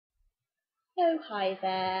Oh, hi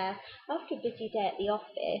there. After a busy day at the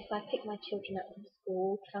office, I pick my children up from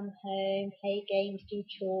school, come home, play games, do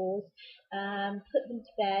chores, put them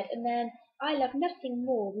to bed, and then I love nothing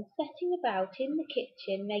more than setting about in the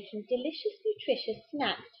kitchen making delicious, nutritious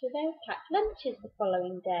snacks for their packed lunches the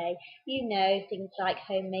following day. You know, things like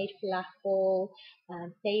homemade falafel,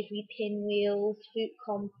 savoury pinwheels, fruit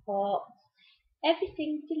compotes,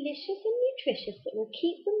 everything delicious and nutritious that will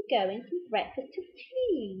keep them going from breakfast till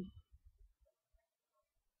tea.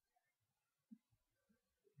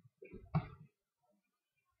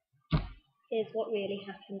 Here's what really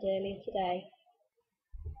happened earlier today.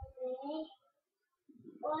 Hello,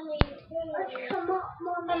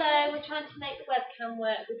 we're trying to make the webcam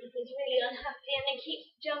work because it's really unhappy and it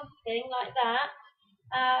keeps jumping like that.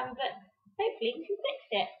 But hopefully we can fix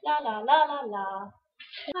it. La la la la la.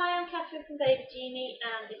 Hi, I'm Catherine from Baby Genie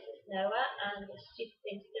and this is Noah, and the stupid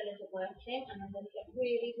thing still isn't working and I'm going to get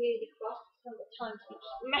really, really cross because I haven't got time to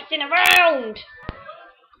be messing around.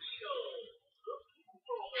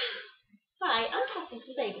 Hi, I'm Catherine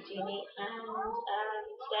from Baby Genie, and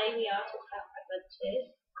today we are talking about my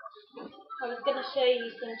lunches. I was going to show you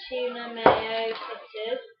some tuna mayo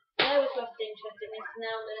fritters. I was lost interest in this,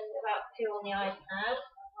 now learning about poo on the iPad.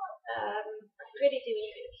 I really do need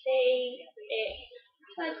a bit of tea.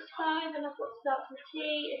 It's 5 and I've got to start some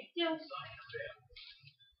tea. It's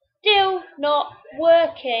still not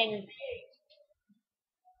working.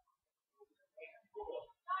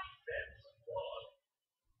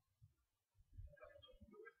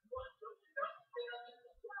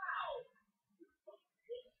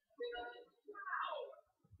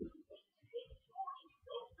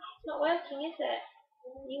 It's not working, is it?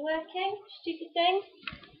 Are you working? Stupid thing?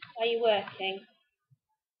 Are you working?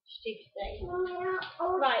 Stupid thing.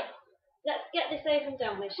 Right, let's get this over and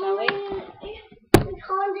done with, shall we?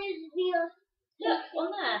 Look,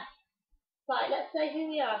 on there. Right, let's say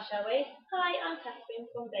who we are, shall we? Hi, I'm Catherine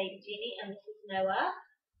from Baby Genie, and this is Noah.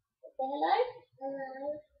 Say hello.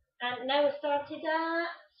 Hello. And Noah started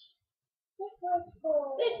at Big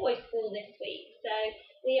Boy School this week, so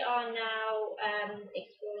we are now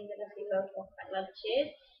exploring the lovely world of packed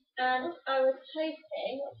lunches. And I was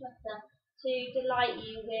hoping, to delight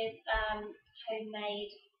you with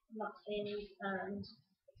homemade muffins and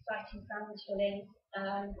exciting sandwich fillings.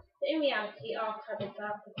 But in reality, our cupboards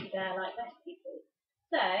are pretty bare like most people.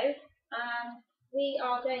 So we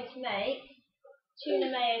are going to make tuna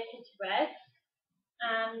mayo pita breads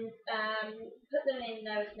and put them in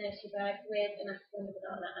Noah's nursery bag with an apple and a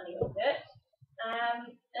banana and a yogurt.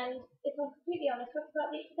 And if I'm completely honest, what about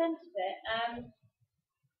the extent of it?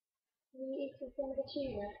 Can you eat some of the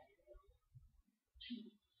tuna?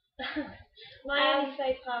 My only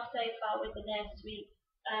faux pas so far with the nursery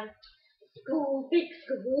big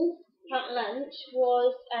school front lunch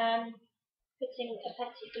was putting a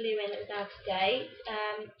petty glue in that was out of date.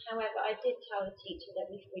 However, I did tell the teacher that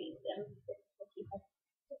we freeze them.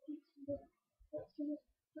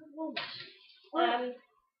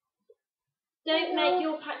 Don't make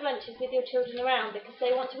your packed lunches with your children around because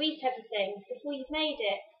they want to eat everything before you've made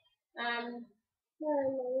it. And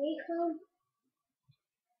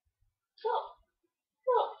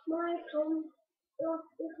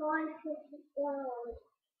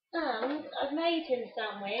I've made him a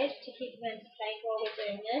sandwich to keep him entertained while we're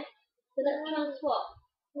doing this. So let's try and swap.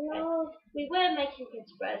 Okay. We were making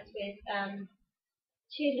pita breads with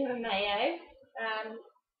tuna and mayo.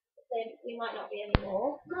 So we might not be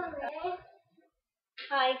anymore.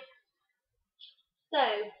 Hi. So,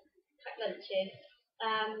 packed lunches.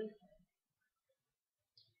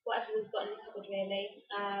 Whatever we've got in the cupboard really.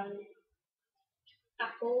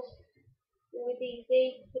 Apples, always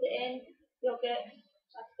easy, put it in. Yogurt,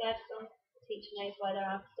 like I said, some teacher knows why they're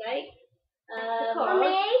out of date.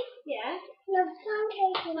 Mummy? Yeah? There's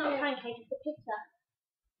pancake in It's not a there. pancake, it's a pita.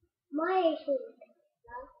 My is pizza.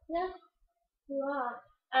 Yeah? You are.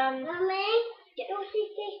 Mummy? Yeah. You'll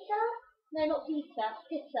see pizza? No, not pizza,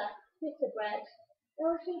 pita. Pita bread.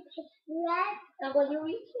 You'll see pizza bread? Oh, well, you're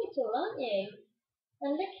eating it all, aren't you?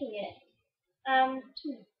 And licking it.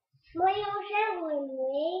 Will you share with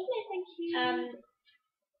me? No, thank you.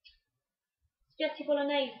 Spaghetti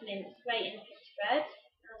bolognese mince, great in a pita bread.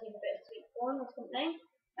 Adding a bit of sweet corn or something.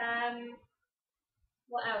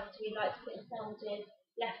 What else do we like to put in sandwiches?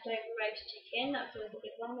 Leftover roast chicken, that's always a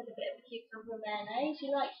good one with a bit of cucumber and mayonnaise.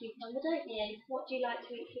 You like cucumber, don't you? What do you like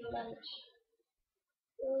to eat for your lunch?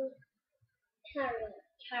 Carrot.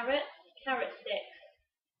 Carrot sticks.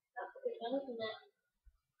 That's a good one, isn't it?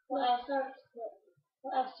 What else?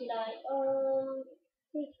 What else do you like?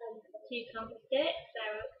 Cucumber sticks,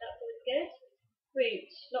 that's always good. Fruit,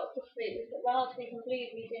 lots of fruit. fruit. We put raspberries and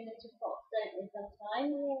blueberries in little pots, don't we,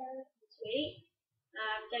 sometimes? Yeah. Sweet.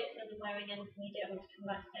 Don't send them wearing anything you don't want to come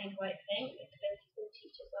back saying white thing, because school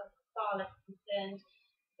teachers are far less concerned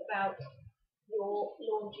about your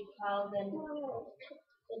laundry pile than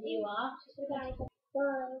you are. Bye.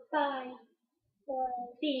 Bye. Bye.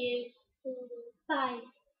 See you. Bye.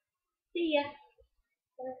 See ya.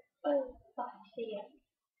 Bye. Bye. See ya.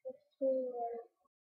 Bye.